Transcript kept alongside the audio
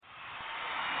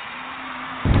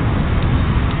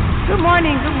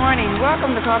Good morning.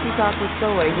 Welcome to Coffee Talk with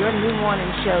Soy, your new morning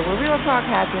show where real talk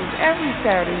happens every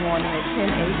Saturday morning at 10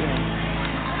 a.m.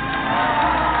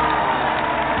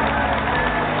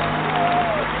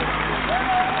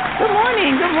 Good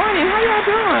morning.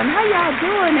 How y'all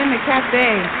doing in the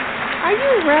cafe? Are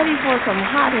you ready for some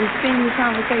hot and steamy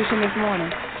conversation this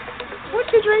morning? What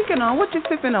you drinking on? What you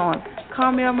sipping on?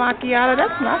 Caramel macchiato?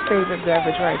 That's my favorite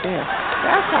beverage right there.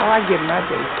 That's how I get my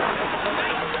day started.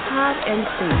 Hot and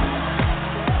steamy.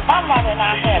 My mother and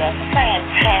I had a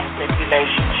fantastic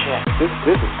relationship.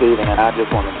 This is Steven, and I just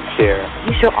wanted to share.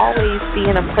 You should always be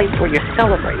in a place where you're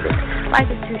celebrated. Life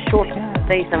is too short to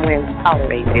stay somewhere and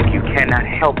tolerate it. If you cannot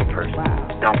help a person,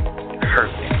 don't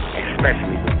hurt them,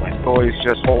 especially with women. Soy's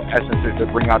just whole essence is to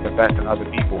bring out the best in other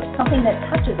people. Something that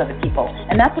touches other people,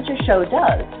 and that's what your show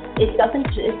does. It's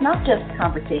not just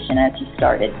conversation as you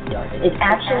started. It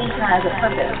actually has a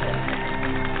purpose.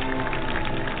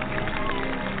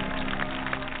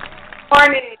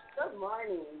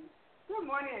 Good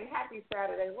morning, and happy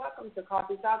Saturday. Welcome to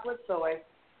Coffee Talk with Soy,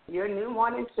 your new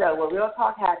morning show where real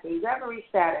talk happens every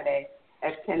Saturday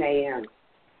at 10 a.m.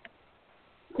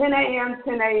 10 a.m.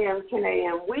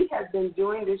 We have been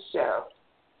doing this show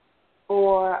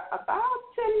for about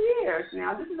 10 years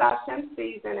now. This is our 10th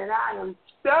season, and I am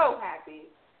so happy,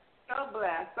 so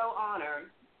blessed, so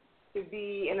honored to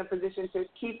be in a position to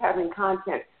keep having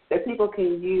content that people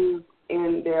can use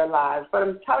in their lives. But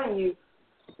I'm telling you,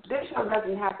 this show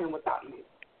doesn't happen without you.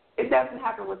 It doesn't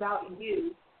happen without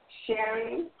you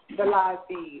sharing the live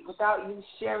feed, without you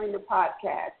sharing the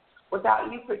podcast,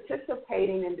 without you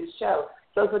participating in the show.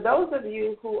 So for those of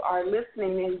you who are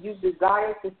listening and you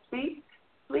desire to speak,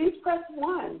 please press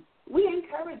 1. We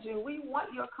encourage you. We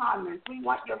want your comments. We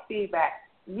want your feedback.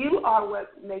 You are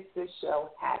what makes this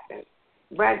show happen.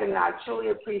 Brandon and I truly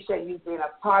appreciate you being a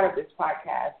part of this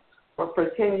podcast for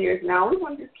 10 years now. We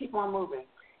want to just keep on moving.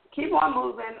 Keep on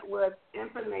moving with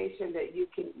information that you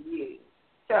can use.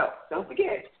 So don't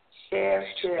forget, share.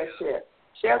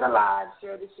 Share the live,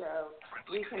 share the show.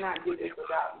 We cannot do this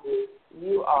without you.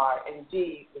 You are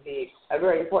indeed a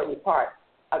very important part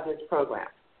of this program.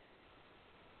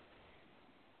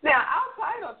 Now,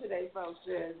 our title today, folks,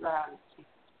 is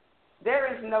There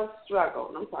Is No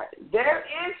Struggle. There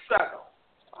is struggle.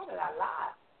 Why did I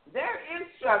lie? There is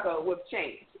struggle with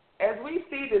change. As we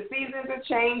see the seasons are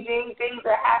changing, things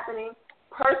are happening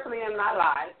personally in my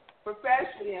life,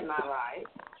 professionally in my life.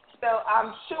 So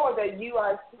I'm sure that you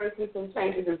are experiencing some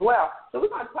changes as well. So we're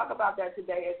going to talk about that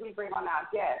today as we bring on our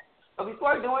guest. But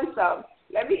before doing so,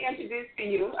 let me introduce to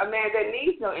you a man that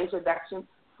needs no introduction,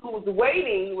 who's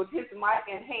waiting with his mic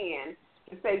in hand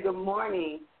to say good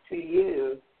morning to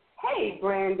you. Hey,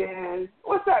 Brandon.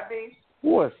 What's up, B?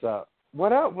 What's up?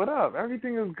 What up?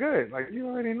 Everything is good. Like, you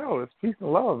already know, it's peace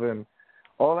and love and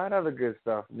all that other good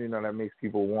stuff, that makes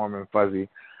people warm and fuzzy.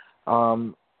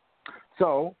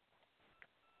 So,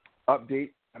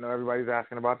 update. I know everybody's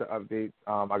asking about the update.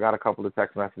 I got a couple of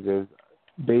text messages.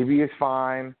 Baby is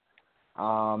fine.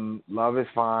 Love is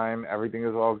fine. Everything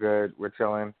is all good. We're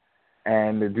chilling.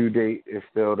 And the due date is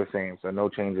still the same, so no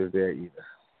changes there either.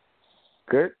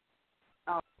 Good?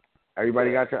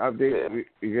 Everybody got your update?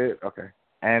 You good? Okay.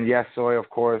 And yes, Soy, of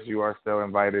course, you are still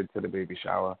invited to the baby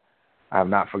shower. I have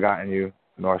not forgotten you,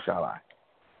 nor shall I.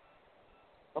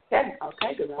 Okay,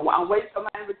 good. I'm waiting for my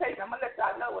invitation. I'm going to let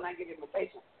y'all know when I get an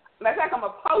invitation. Matter of fact, I'm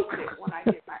going to post it when I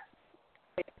get my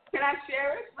invitation. Can I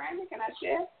share it, Brandon? Can I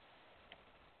share?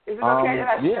 Is it okay that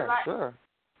I share? Yeah, sure.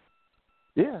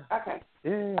 Yeah. Okay.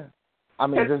 Yeah. I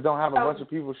mean, just don't have a bunch of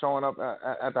people showing up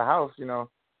at the house, I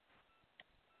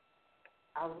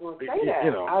was going to say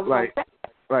that.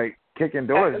 Like kicking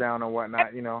doors down and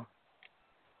whatnot,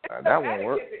 that won't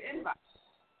work.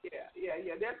 Yeah.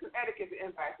 There's some etiquette to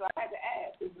invite, so I had to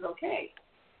ask, is it okay?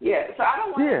 Yeah, so I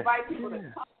don't want to invite people to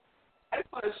come. I just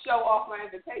want to show off my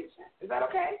invitation. Is that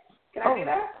okay? Can I do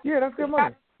that? Yeah, that's good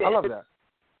money. I love that.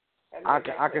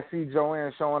 I can see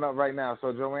Joanne showing up right now,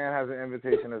 so Joanne has an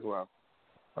invitation as well.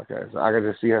 Okay, so I can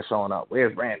just see her showing up.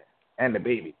 Where's Brandon and the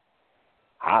baby?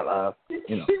 I love,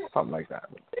 something like that.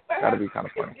 That'd be kind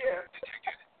of funny.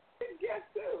 Yes,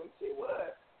 too.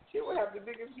 She would have the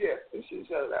biggest gift if she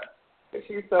showed up. If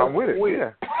she's so I'm with it.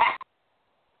 Weird.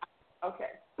 Yeah.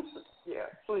 Okay. Yeah,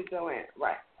 sweet Joanne.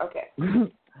 Right. Okay.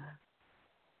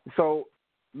 So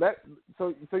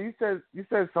you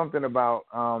said something about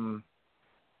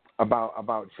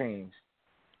change,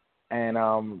 and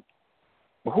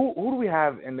who do we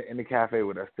have in the cafe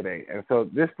with us today? And so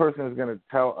this person is going to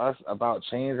tell us about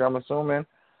change, I'm assuming.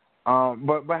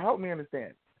 But help me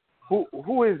understand.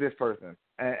 Who is this person,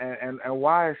 and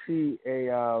why is she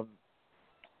a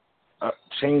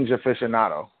change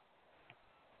aficionado?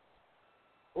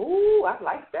 Ooh, I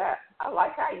like that. I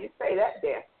like how you say that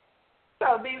there.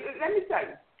 So, let me tell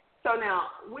you. So now,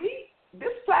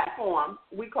 this platform,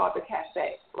 we call it the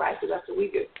cafe, right? So that's what we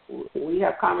do. We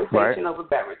have conversation over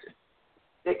beverages.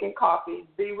 Drinking coffee.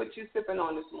 B, what you sipping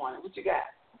on this morning? What you got?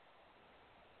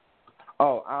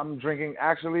 Oh, I'm drinking,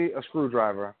 actually, a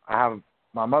screwdriver. I have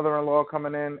my mother-in-law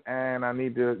coming in, and I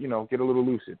need to, get a little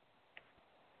lucid.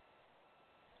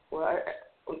 Well,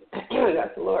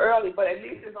 that's a little early, but at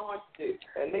least it's orange juice.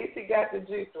 At least he got the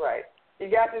juice right. He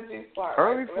got the juice part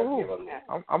early right. For who?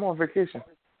 I'm on vacation.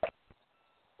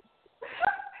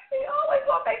 He's always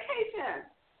on vacation.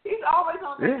 He's always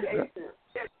on vacation.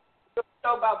 Yeah. It's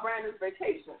show about Brandon's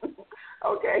vacation.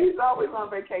 Okay, he's always on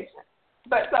vacation.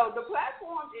 But so the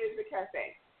platform is the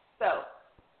cafe. So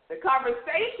the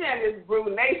conversation is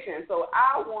Brew Nation. So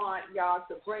I want y'all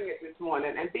to bring it this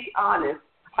morning and be honest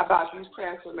about these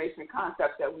transformation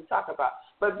concepts that we talk about.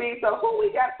 But B, so who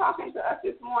we got talking to us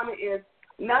this morning is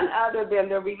none other than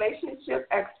the relationship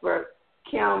expert,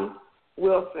 Kim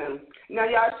Wilson. Now,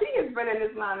 y'all, she has been in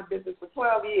this line of business for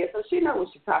 12 years, so she knows what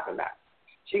she's talking about.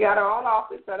 She got her own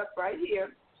office set up right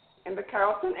here in the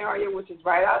Carrollton area, which is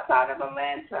right outside of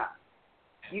Atlanta.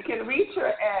 You can reach her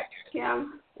at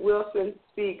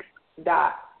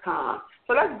KimWilsonSpeaks.com.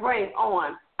 So let's bring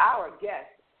on our guest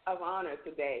of honor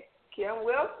today, Kim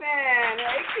Wilson.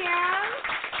 Hey, Kim.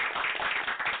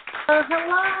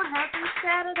 Hello. Happy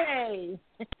Saturday.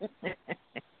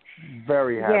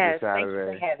 Very happy Saturday. Yes, thank you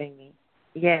for having me.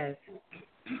 Yes.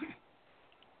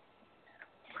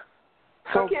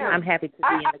 So, Kim, I'm happy to be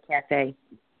in the cafe.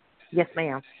 Yes,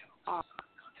 ma'am.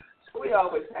 We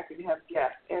always happy to have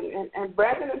guests. And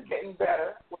Brandon is getting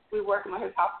better. We're working on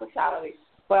his hospitality.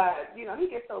 But, he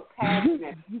gets so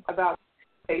passionate about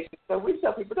patients. So we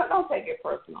tell people, don't take it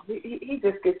personal. He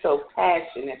just gets so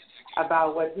passionate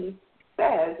about what he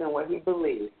says and what he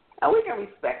believes. And we can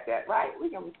respect that, right? We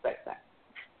can respect that.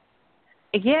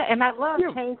 Yeah, and I love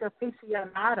change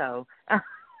aficionado.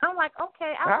 I'm like,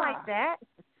 okay, I like that.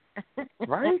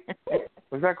 Right?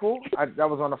 Was that cool? That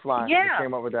was on the fly. Yeah. I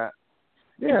came up with that.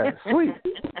 Yeah, sweet.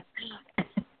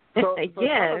 So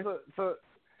yes. So,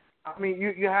 I mean,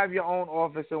 you have your own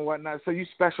office and whatnot. So you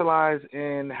specialize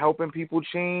in helping people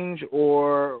change,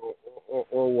 or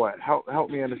what? Help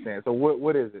me understand. So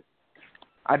what is it?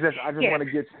 I just want to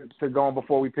get to going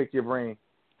before we pick your brain.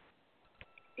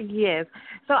 Yes.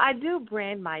 So I do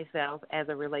brand myself as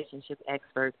a relationship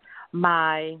expert.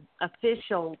 My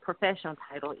official professional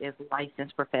title is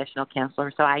licensed professional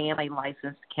counselor. So I am a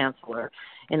licensed counselor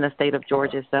in the state of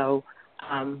Georgia. So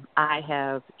I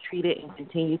have treated and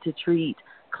continue to treat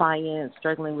clients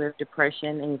struggling with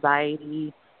depression,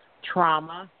 anxiety,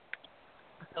 trauma.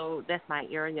 So that's my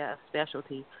area of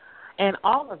specialty. And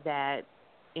all of that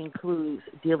includes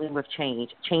dealing with change,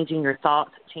 changing your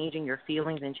thoughts, changing your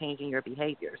feelings, and changing your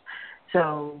behaviors.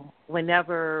 So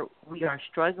whenever we are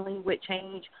struggling with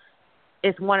change,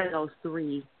 it's one of those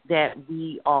three that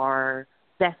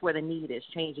that's where the need is,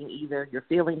 changing either your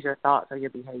feelings, your thoughts, or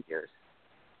your behaviors.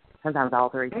 Sometimes all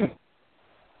three.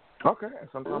 Okay,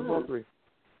 sometimes all three.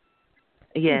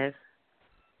 Yes,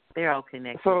 they're all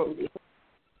connected. So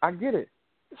I get it.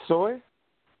 Soy?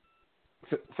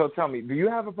 So tell me, do you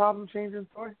have a problem changing,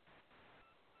 Soy?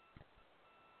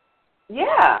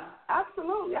 Yeah,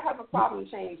 absolutely. I have a problem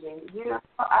changing.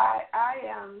 I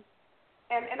am,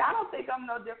 and I don't think I'm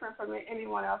no different from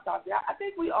anyone else out there. I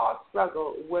think we all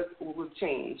struggle with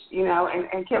change,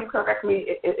 and Kim, correct me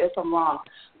if I'm wrong.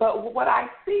 But what I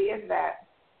see is that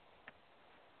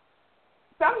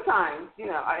sometimes,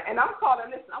 and I'm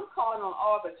calling on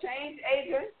all the change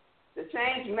agents, the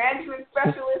change management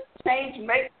specialists, change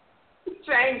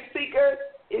seekers.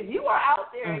 If you are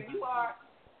out there and you are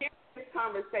hearing this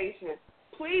conversation,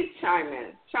 please chime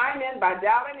in. Chime in by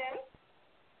dialing in,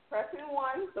 pressing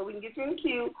 1 so we can get you in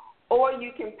queue, or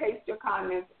you can paste your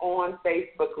comments on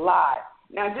Facebook Live.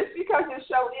 Now, just because your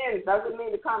show ends doesn't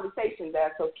mean the conversation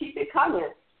does, so keep it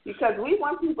coming because we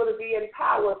want people to be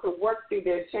empowered to work through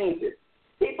their changes,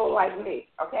 people like me,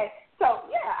 okay? So,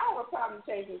 yeah, I have a problem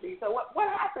changing things. So what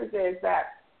happens is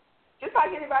that just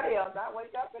like anybody else, I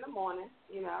wake up in the morning,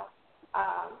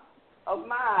 open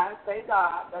my eyes, thank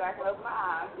God that I can open my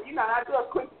eyes. And I do a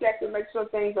quick check to make sure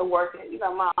things are working.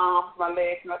 My arms, my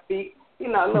legs, my feet, a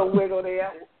little wiggle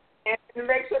there. And to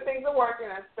make sure things are working,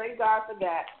 I thank God for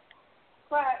that.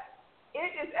 But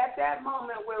it is at that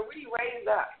moment where we raise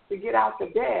up to get out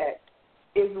the bed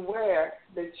is where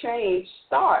the change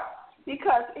starts.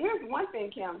 Because here's one thing,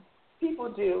 Kim, people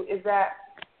do is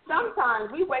that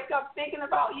sometimes we wake up thinking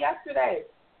about yesterday.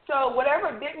 So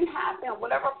whatever didn't happen,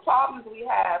 whatever problems we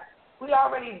have, we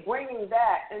already bringing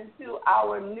that into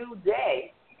our new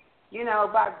day.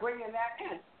 by bringing that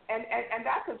in. And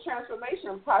that's a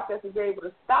transformation process to be able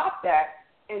to stop that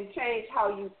and change how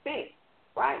you think,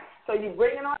 right? So you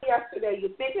bring it on yesterday,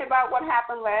 you're thinking about what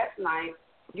happened last night,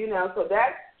 so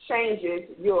that changes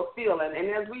your feeling. And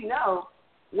as we know,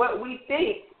 what we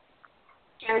think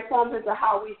transforms into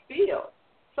how we feel.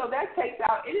 So that takes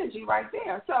out energy right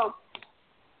there. So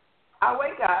I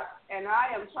wake up and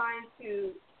I am trying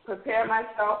to prepare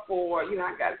myself for,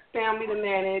 I got family to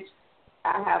manage.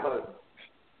 I have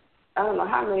I don't know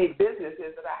how many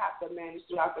businesses that I have to manage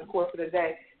throughout the course of the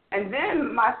day. And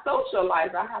then my social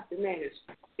life I have to manage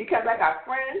because I got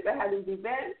friends that have these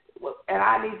events and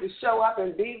I need to show up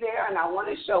and be there and I want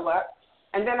to show up.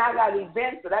 And then I got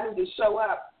events that I need to show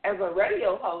up as a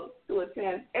radio host to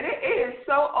attend. And it is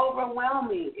so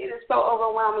overwhelming. It is so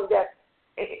overwhelming that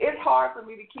it's hard for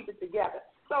me to keep it together.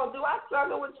 So do I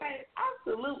struggle with change?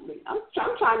 Absolutely. I'm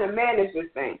trying to manage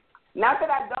this thing. Not that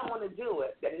I don't want to do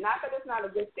it, not that it's not a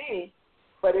good thing,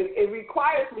 but it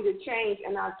requires me to change,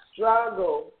 and I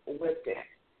struggle with it.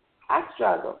 I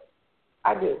struggle.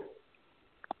 I do.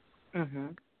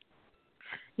 Mhm.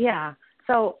 Yeah.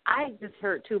 So I just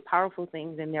heard two powerful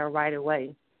things in there right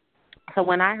away. So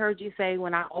when I heard you say,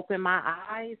 when I open my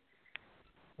eyes,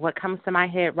 what comes to my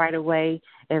head right away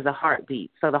is a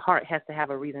heartbeat. So the heart has to have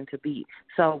a reason to beat.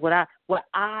 So what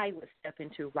I would step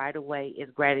into right away is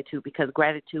gratitude, because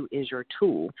gratitude is your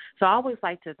tool. So I always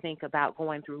like to think about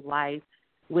going through life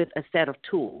with a set of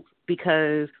tools,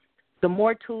 because the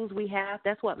more tools we have,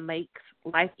 that's what makes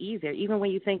life easier. Even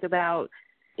when you think about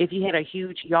if you had a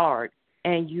huge yard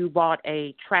and you bought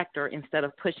a tractor instead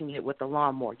of pushing it with a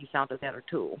lawnmower, you found a better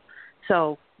tool.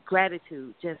 So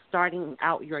gratitude, just starting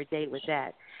out your day with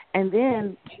that. And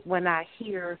then when I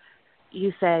heard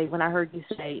you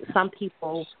say, some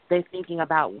people, they're thinking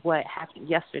about what happened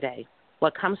yesterday.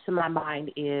 What comes to my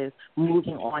mind is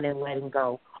moving on and letting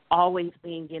go. Always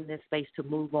being in this space to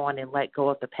move on and let go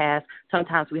of the past.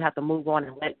 Sometimes we have to move on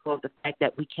and let go of the fact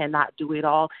that we cannot do it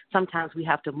all. Sometimes we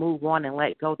have to move on and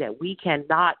let go that we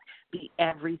cannot be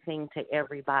everything to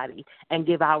everybody, and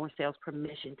give ourselves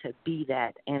permission to be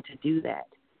that and to do that.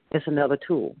 It's another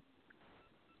tool.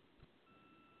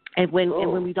 And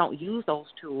when we don't use those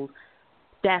tools,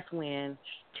 that's when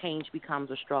change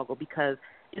becomes a struggle, because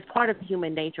it's part of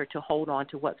human nature to hold on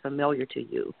to what's familiar to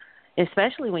you,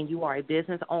 especially when you are a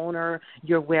business owner.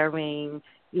 You're wearing,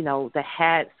 the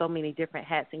hat, so many different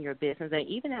hats in your business, and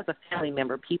even as a family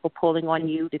member, people pulling on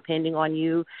you, depending on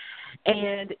you,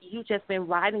 and you've just been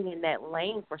riding in that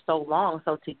lane for so long.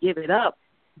 So to give it up,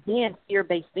 then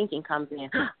fear-based thinking comes in.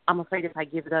 I'm afraid if I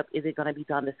give it up, is it going to be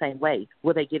done the same way?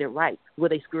 Will they get it right? Will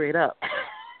they screw it up?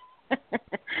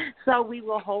 So we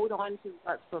will hold on to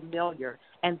what's familiar,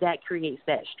 and that creates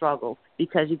that struggle,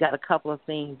 because you got a couple of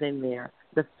things in there: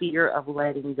 the fear of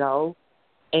letting go,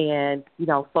 and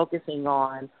focusing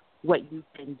on what you've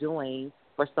been doing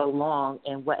for so long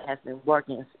and what has been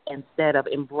working, instead of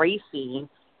embracing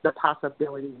the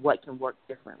possibility of what can work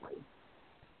differently.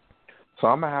 So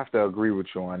I'm going to have to agree with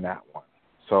you on that one.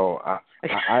 So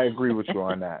I agree with you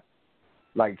on that.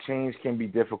 Like, change can be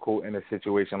difficult in a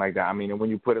situation like that. I mean, and when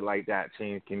you put it like that,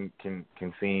 change can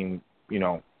seem,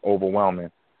 overwhelming.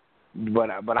 But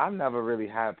I've never really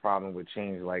had a problem with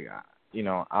change. Like,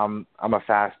 I'm a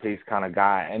fast-paced kind of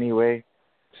guy anyway.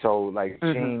 So, like,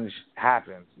 change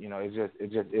happens. It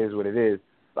just is what it is.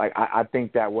 Like, I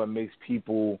think that what makes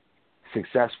people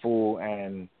successful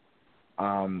and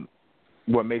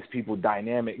what makes people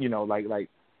dynamic,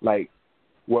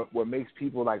 what makes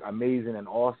people like amazing and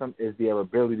awesome is their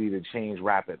ability to change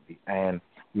rapidly. And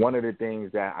one of the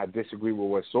things that I disagree with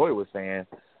what Soy was saying,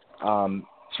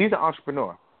 she's an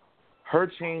entrepreneur.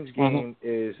 Her change game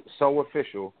is so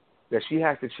official that she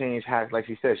has to change hats. Like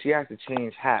she said, she has to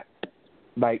change hats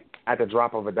like at the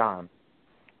drop of a dime.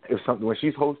 When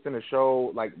she's hosting a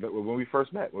show, like when we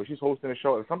first met, when she's hosting a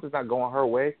show, if something's not going her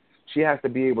way, she has to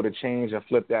be able to change and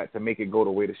flip that to make it go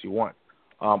the way that she wants.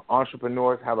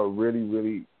 Entrepreneurs have a really,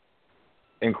 really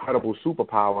incredible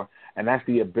superpower, and that's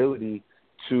the ability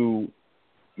to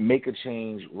make a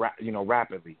change,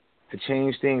 rapidly, to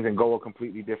change things and go a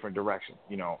completely different direction.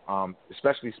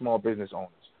 Especially small business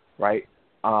owners, right?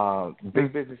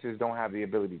 Big businesses don't have the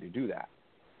ability to do that.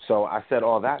 So I said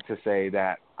all that to say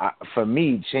that for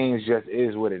me, change just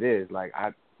is what it is. Like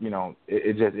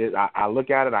it just is. I look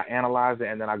at it, I analyze it,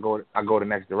 and then I go the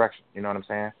next direction. You know what I'm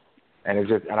saying? And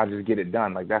I just get it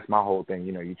done. Like, that's my whole thing.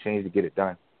 You change to get it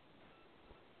done.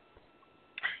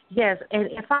 Yes, and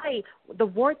the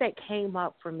word that came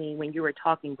up for me when you were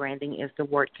talking, Branding, is the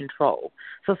word control.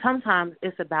 So sometimes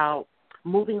it's about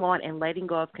moving on and letting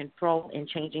go of control and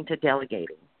changing to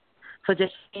delegating. So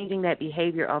just changing that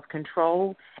behavior of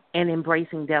control and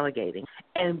embracing delegating.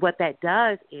 And what that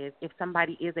does is if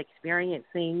somebody is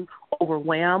experiencing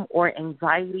overwhelm or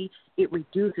anxiety, it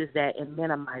reduces that and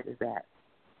minimizes that.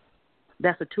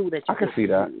 That's a tool that you can see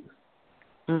that.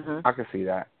 Mm-hmm. I can see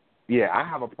that. Yeah, I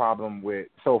have a problem with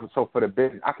so for the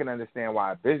business. I can understand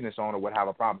why a business owner would have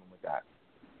a problem with that.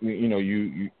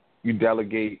 You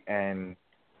delegate and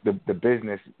the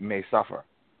business may suffer,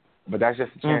 but that's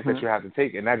just a chance that you have to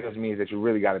take, and that just means that you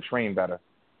really got to train better.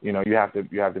 You have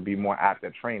to be more apt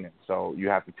at training. So you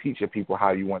have to teach your people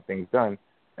how you want things done,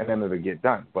 and then it'll get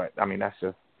done. But I mean, that's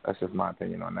just my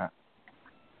opinion on that.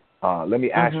 Let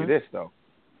me ask you this though.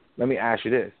 Let me ask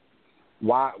you this.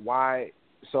 Why?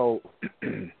 So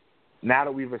now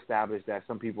that we've established that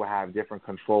some people have different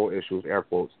control issues, air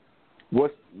quotes,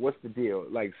 what's the deal?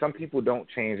 Like some people don't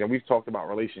change, and we've talked about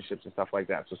relationships and stuff like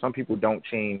that. So some people don't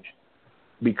change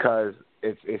because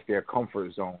it's their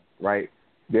comfort zone, right?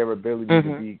 Their ability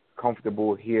to be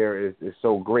comfortable here is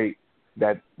so great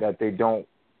that they don't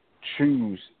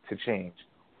choose to change.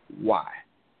 Why?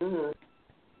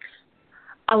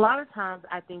 A lot of times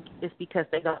I think it's because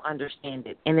they don't understand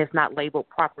it and it's not labeled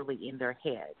properly in their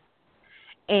head.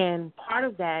 And part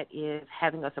of that is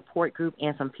having a support group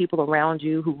and some people around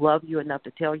you who love you enough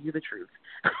to tell you the truth.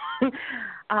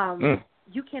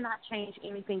 You cannot change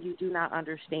anything you do not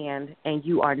understand and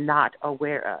you are not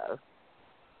aware of.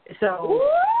 So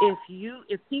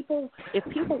if people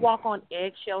walk on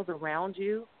eggshells around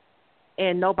you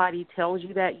and nobody tells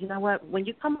you that, you know what, when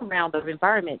you come around, the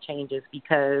environment changes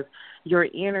because your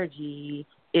energy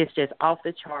is just off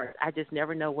the charts. I just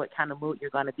never know what kind of mood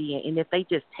you're going to be in. And if they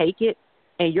just take it,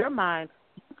 in your mind,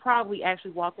 you probably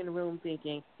actually walk in the room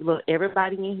thinking, look,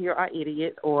 everybody in here are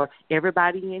idiots, or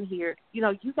everybody in here, you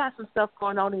got some stuff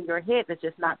going on in your head that's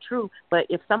just not true. But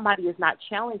if somebody is not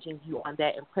challenging you on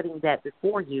that and putting that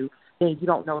before you, then you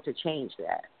don't know to change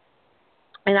that.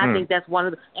 And I think that's one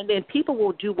of the – and then people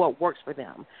will do what works for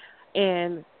them.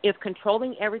 And if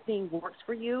controlling everything works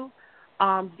for you,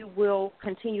 you will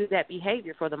continue that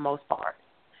behavior for the most part.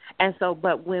 And so,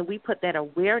 but when we put that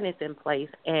awareness in place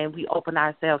and we open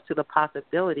ourselves to the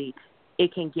possibility,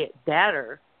 it can get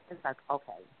better. It's like,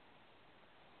 okay,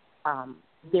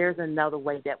 there's another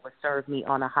way that would serve me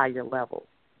on a higher level.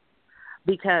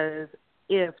 Because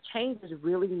if change is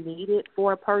really needed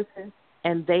for a person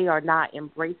and they are not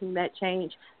embracing that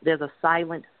change, there's a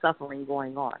silent suffering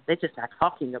going on. They're just not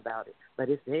talking about it, but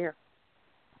it's there.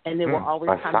 And it will always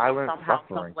come out somehow,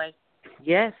 some way.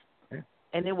 Yes.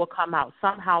 And it will come out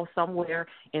somehow, somewhere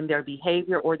in their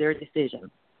behavior or their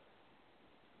decisions.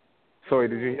 Sorry,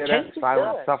 did you hear that?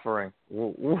 Silent suffering.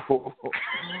 What are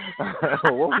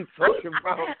we talking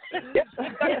about?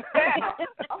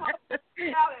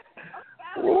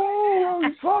 What are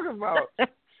we talking about?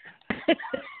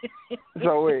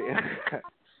 So wait.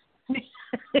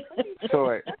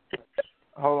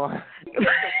 Hold on.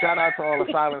 Shout out to all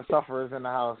the silent sufferers in the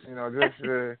house.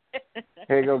 Here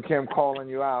you go, Kim calling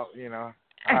you out.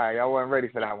 All right, y'all wasn't ready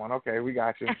for that one. Okay, we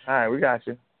got you. All right, we got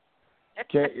you.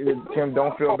 Kim,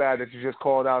 don't feel bad that you just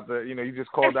called out you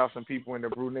just called out some people in the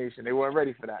Brew Nation. They weren't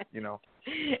ready for that. Hello,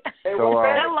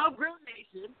 Brew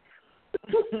Nation.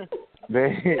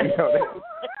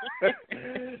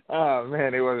 Oh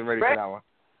man, they wasn't ready for that one.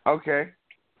 Okay.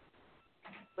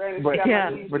 But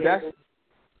that's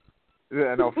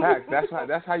facts.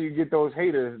 That's how you get those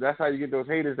haters. That's how you get those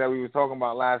haters that we were talking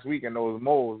about last week, and those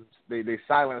moles. They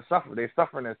silent suffer. They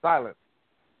suffering in silence.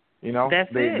 That's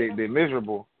it. They're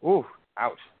miserable. Ooh,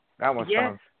 ouch. That one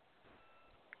stung.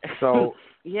 So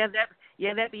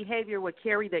that behavior would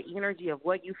carry the energy of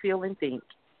what you feel and think.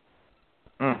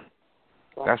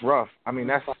 That's rough. I mean,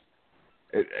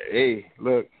 hey,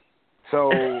 look.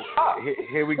 So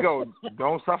here we go.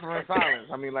 Don't suffer in silence.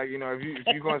 I mean, if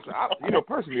you're going to,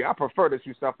 personally, I prefer that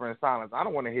you suffer in silence. I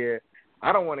don't want to hear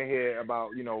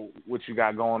about what you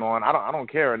got going on. I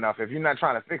don't care enough. If you're not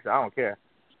trying to fix it, I don't care.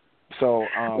 So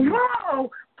no,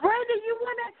 Brandon, you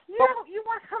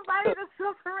want somebody to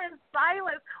suffer in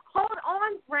silence. Hold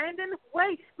on, Brandon.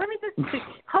 Wait, let me just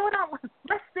hold on.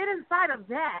 Let's sit inside of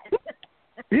that.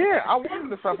 Yeah, I want him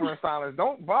to suffer in silence.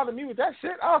 Don't bother me with that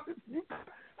shit. You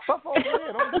suffer over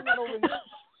here. Don't do that over here.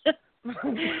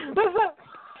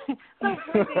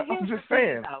 I'm just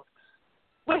saying.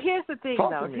 Well, here's the thing,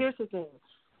 Here's the thing.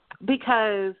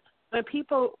 Because when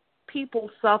people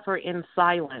suffer in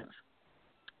silence,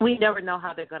 we never know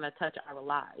how they're going to touch our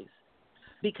lives.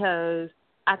 Because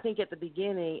I think at the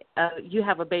beginning, you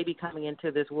have a baby coming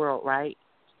into this world, right?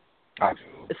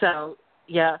 Absolutely. So,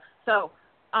 yeah. So,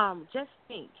 just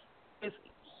think, if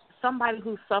somebody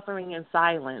who's suffering in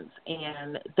silence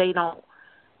and they don't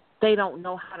they don't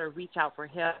know how to reach out for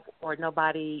help, or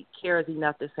nobody cares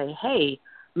enough to say, hey,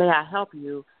 may I help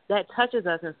you? That touches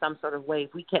us in some sort of way.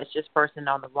 If we catch this person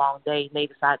on the wrong day and they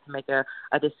decide to make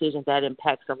a decision that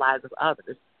impacts the lives of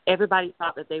others. Everybody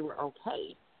thought that they were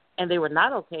okay, and they were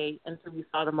not okay until we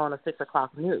saw them on the 6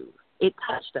 o'clock news. It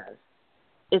touched us.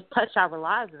 It touched our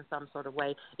lives in some sort of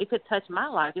way. It could touch my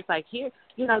life. It's like, here,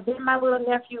 there my little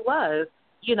nephew was,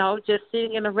 just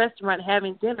sitting in a restaurant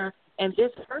having dinner, and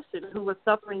this person who was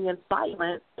suffering in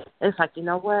silence, it's like, you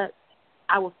know what?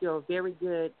 I will feel very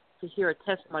good to hear a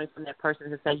testimony from that person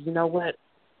to say, you know what?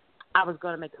 I was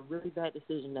going to make a really bad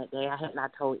decision that day. I had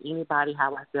not told anybody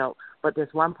how I felt, but this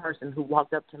one person who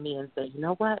walked up to me and said, you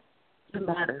know what? You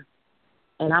matter,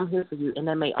 and I'm here for you. And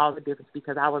that made all the difference,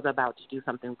 because I was about to do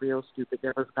something real stupid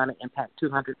that was going to impact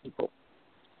 200 people.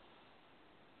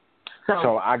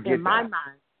 So I get in my that.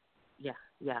 mind,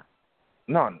 yeah.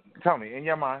 No, tell me. In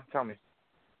your mind, tell me.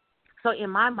 So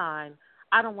in my mind,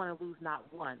 I don't want to lose not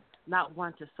one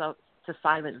to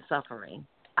silent suffering.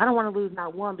 I don't want to lose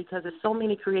not one, because there's so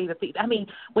many creative people. I mean,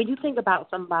 when you think about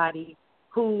somebody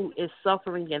who is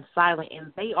suffering in silence,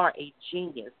 and they are a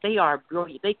genius, they are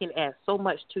brilliant, they can add so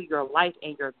much to your life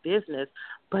and your business,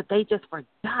 but they just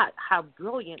forgot how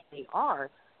brilliant they are,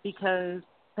 because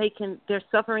they're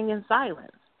suffering in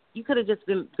silence. You could have just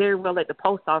been very well at the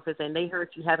post office, and they heard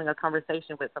you having a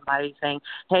conversation with somebody saying,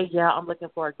 hey, yeah, I'm looking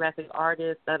for a graphic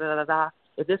artist, da-da-da-da.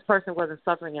 If this person wasn't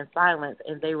suffering in silence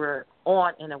and they were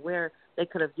on and aware, they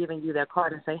could have given you their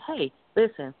card and say, hey,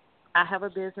 listen, I have a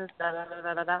business,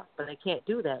 da-da-da-da-da, but they can't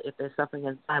do that if they're suffering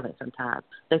in silence sometimes.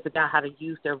 They forgot how to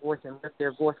use their voice and lift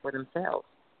their voice for themselves.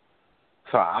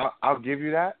 So I'll give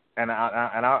you that, and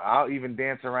I'll even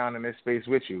dance around in this space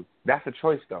with you. That's a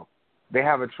choice, though. They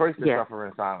have a choice to suffer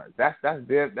in silence. That's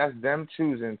them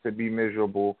choosing to be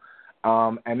miserable,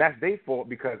 and that's their fault,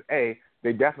 because A,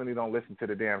 they definitely don't listen to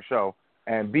the damn show,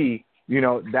 and B,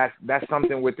 that's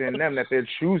something within them that they're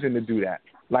choosing to do that.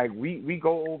 Like we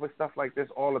go over stuff like this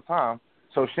all the time,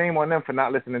 so shame on them for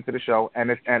not listening to the show,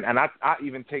 and I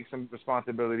even take some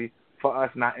responsibility for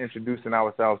us not introducing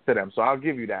ourselves to them. So I'll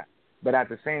give you that. But at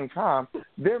the same time,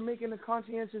 they're making a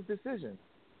conscientious decision.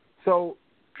 So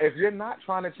if you're not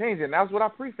trying to change it, and that's what I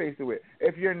prefaced it with.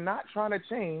 If you're not trying to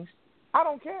change, I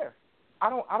don't care. I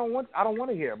don't want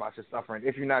to hear about your suffering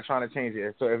if you're not trying to change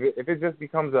it. So if it just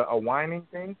becomes a whining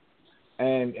thing,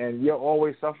 and you're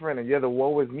always suffering, and you're the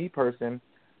woe is me person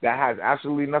that has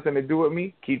absolutely nothing to do with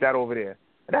me, keep that over there.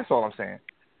 That's all I'm saying.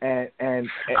 And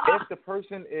if the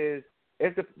person is,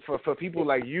 for people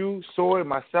like you, Soy,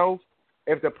 myself,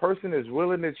 if the person is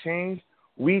willing to change,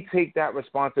 we take that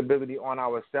responsibility on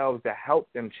ourselves to help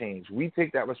them change. We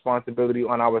take that responsibility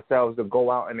on ourselves to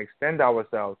go out and extend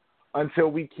ourselves until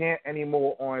we can't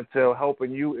anymore, or until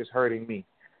helping you is hurting me.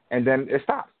 And then it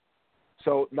stops.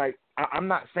 So, like, I'm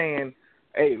not saying,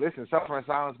 hey, listen, suffer in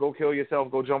silence, go kill yourself,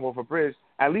 go jump off a bridge.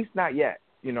 At least not yet,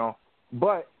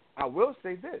 But I will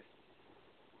say this.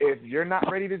 If you're not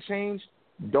ready to change,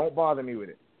 don't bother me with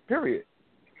it, period.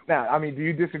 Now, I mean, do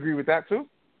you disagree with that too?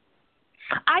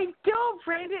 I do,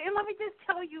 Brandon, and let me just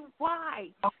tell you why.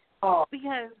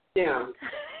 Because yeah.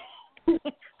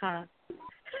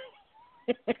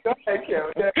 Go ahead, Kim.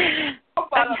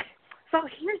 So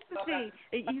here's the thing.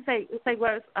 You say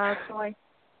what, Soy?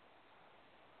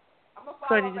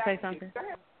 So did you say something?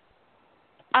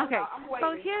 Okay.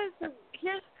 So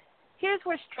here's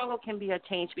where struggle can be a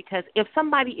change, because if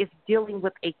somebody is dealing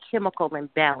with a chemical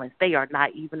imbalance, they are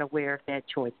not even aware of that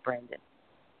choice, Brandon.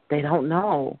 They don't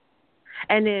know.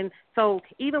 And then, so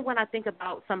even when I think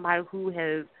about somebody who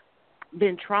has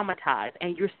been traumatized,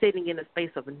 and you're sitting in a space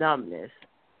of numbness,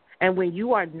 and when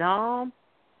you are numb,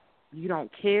 you don't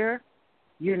care,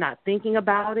 you're not thinking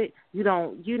about it, you're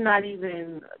not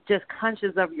even just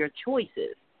conscious of your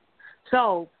choices.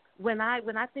 So when I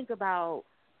think about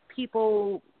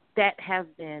people that have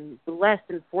been blessed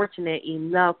and fortunate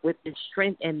enough with this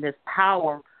strength and this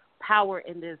power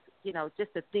and this,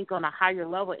 just to think on a higher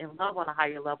level and love on a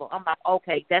higher level, I'm like,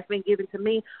 okay, that's been given to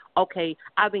me. Okay,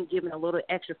 I've been given a little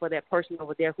extra for that person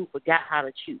over there who forgot how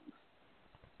to choose.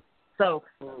 So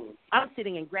I'm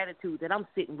sitting in gratitude that I'm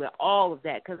sitting with all of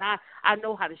that, because I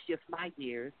know how to shift my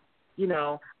gears.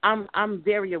 I'm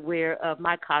very aware of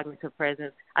my cognitive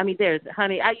presence. I mean,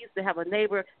 I used to have a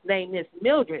neighbor named Miss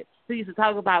Mildred who used to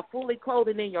talk about fully clothed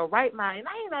in your right mind.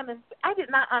 And I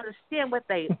did not understand what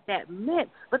that meant.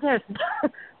 But there's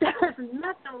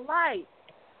nothing like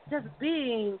just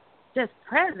being just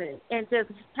present and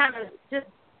just kind of just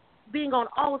being on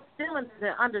all cylinders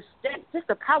and understand just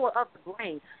the power of the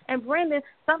brain. And Brandon,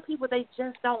 some people, they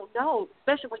just don't know,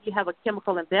 especially when you have a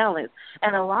chemical imbalance.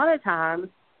 And a lot of times,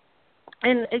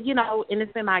 And, and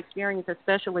it's been my experience,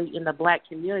 especially in the black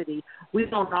community, we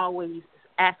don't always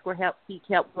ask for help, seek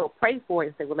help. We'll pray for it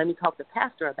and say, well, let me talk to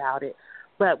pastor about it.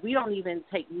 But we don't even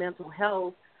take mental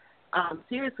health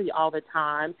seriously all the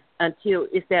time until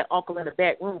it's that uncle in the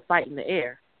back room fighting the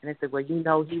air. And they say, well, he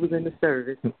was in the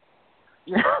service.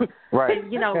 Right.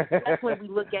 That's when we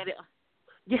look at it.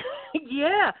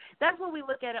 Yeah, that's when we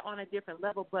look at it on a different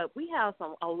level. But we have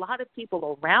a lot of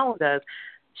people around us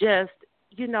just,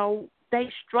 they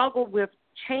struggle with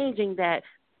changing that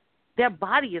their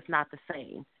body is not the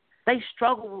same. They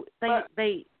struggle. I'm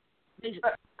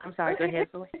sorry. Go ahead.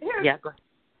 Yeah, go ahead.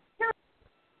 Here's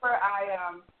where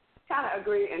I kind of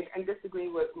agree and disagree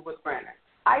with Brandon.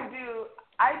 I do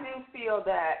feel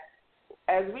that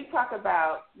as we talk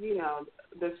about,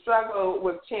 the struggle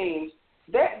with change,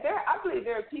 I believe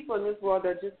there are people in this world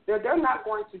that they're not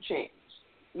going to change.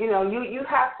 You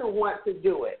have to want to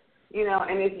do it.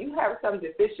 And if you have some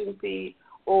deficiency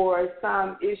or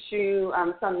some issue,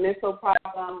 some mental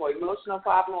problem or emotional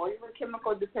problem or even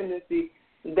chemical dependency,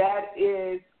 that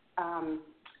is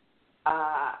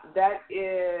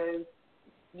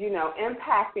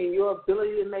impacting your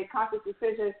ability to make conscious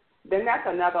decisions, then that's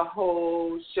another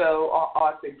whole show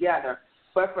altogether.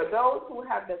 But for those who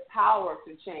have the power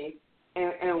to change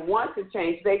and want to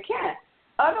change, they can.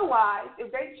 Otherwise,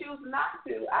 if they choose not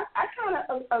to, I kind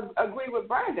of agree with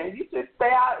Brandon. You should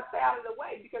stay out of the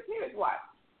way, because here's why.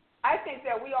 I think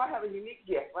that we all have a unique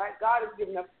gift, right? God has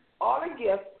given us all a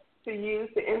gift to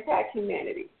use to impact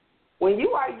humanity. When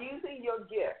you are using your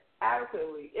gift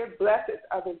adequately, it blesses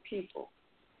other people.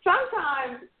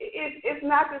 Sometimes it's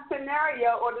not the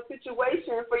scenario or the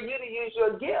situation for you to use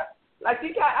your gift. I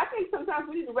think sometimes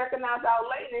we need to recognize our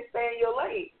lane and stay in your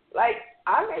lane.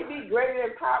 I may be great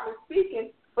at empowerment speaking,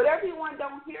 but everyone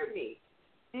don't hear me.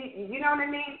 You know what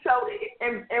I mean? So,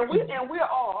 we're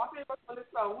all, I think on this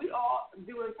phone, we all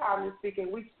do empowerment speaking.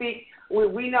 We speak,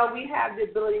 we know we have the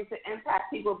ability to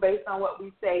impact people based on what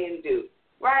we say and do,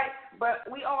 right? But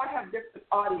we all have different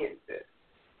audiences.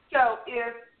 So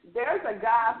if there's a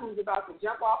guy who's about to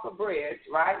jump off a bridge,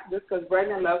 right, just because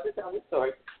Brandon loves to tell the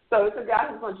story. So it's a guy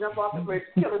who's going to jump off the bridge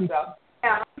and kill himself.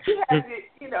 And he has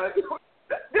it,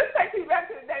 this takes me back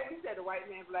to the day we said the white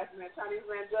man, black man, Chinese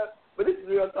man, jump, but this is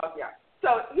real talk, y'all.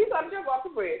 So he's going to jump off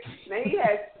the bridge. Now he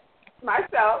has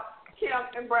myself, Kim,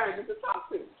 and Brandon to talk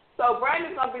to. So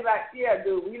Brandon's going to be like, yeah,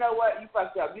 dude, you know what? You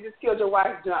fucked up. You just killed your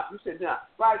wife. Jump. You should jump.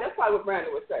 Right? That's probably what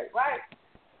Brandon would say, right?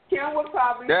 Kim would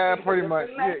probably say, pretty much.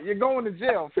 Yeah, you're going to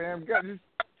jail, fam. You got to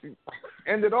just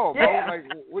end it all, bro.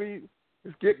 What do you –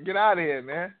 just get out of here,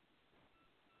 man.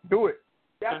 Do it.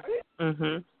 That's it.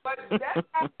 Mm-hmm. But that's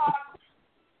how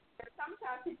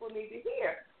sometimes people need to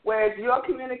hear. Whereas your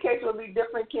communication will be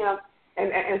different, Kim,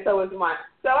 and so is mine.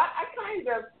 So I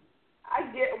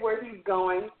get where he's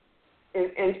going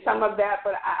in some of that,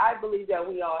 but I believe that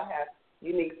we all have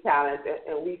unique talents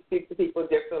and we speak to people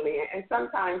differently. And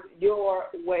sometimes your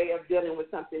way of dealing with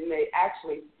something may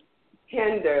actually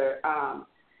hinder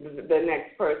the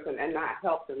next person and not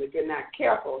help them if you're not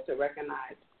careful to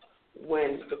recognize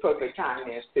when the perfect time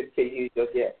is to use your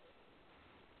gift.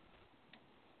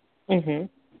 Mhm.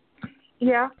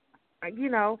 Yeah,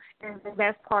 and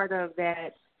that's part of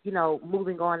that.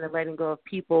 Moving on and letting go of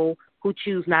people who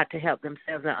choose not to help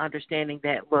themselves and understanding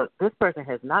that, look, this person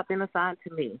has not been assigned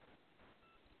to me.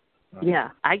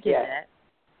 Yeah, I get that.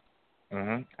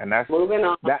 Mhm. And that's moving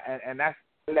on. That's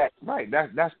right.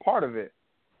 That's part of it.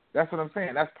 That's what I'm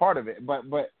saying. That's part of it.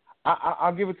 But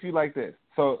I'll give it to you like this.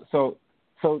 So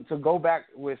to go back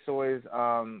with Soy's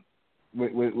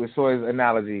with Soy's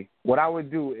analogy, what I would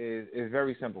do is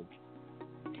very simple.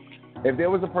 If there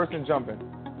was a person jumping,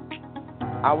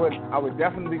 I would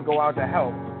definitely go out to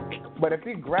help. But if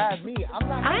he grabbed me, I'm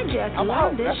not. I just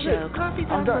love this show. Coffee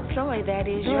Talk with Soy, that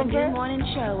is your new morning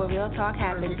show where real talk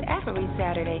happens every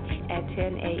Saturday at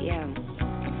 10 a.m.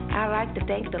 I'd like to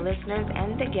thank the listeners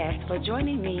and the guests for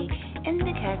joining me in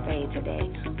the cafe today.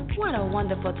 What a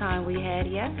wonderful time we had.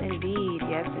 Yes, indeed.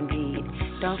 Yes, indeed.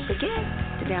 Don't forget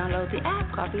to download the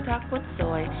app Coffee Talk with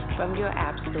Soy from your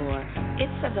app store.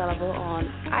 It's available on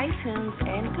iTunes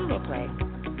and Google Play.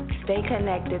 Stay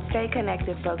connected,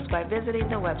 folks, by visiting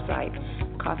the website,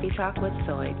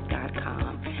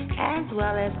 coffeetalkwithsoy.com, as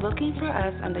well as looking for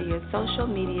us under your social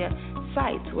media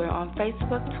sites. We're on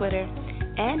Facebook, Twitter,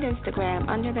 and Instagram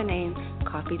under the name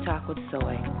Coffee Talk with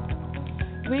Soy.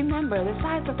 Remember, the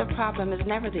size of the problem is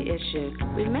never the issue.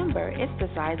 Remember, it's the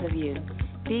size of you.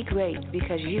 Be great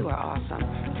because you are awesome.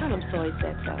 Tell them Soy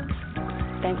said so.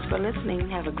 Thanks for listening.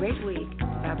 Have a great week.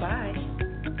 Bye-bye.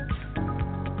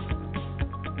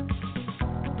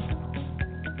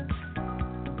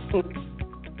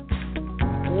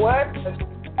 What a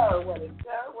show, what a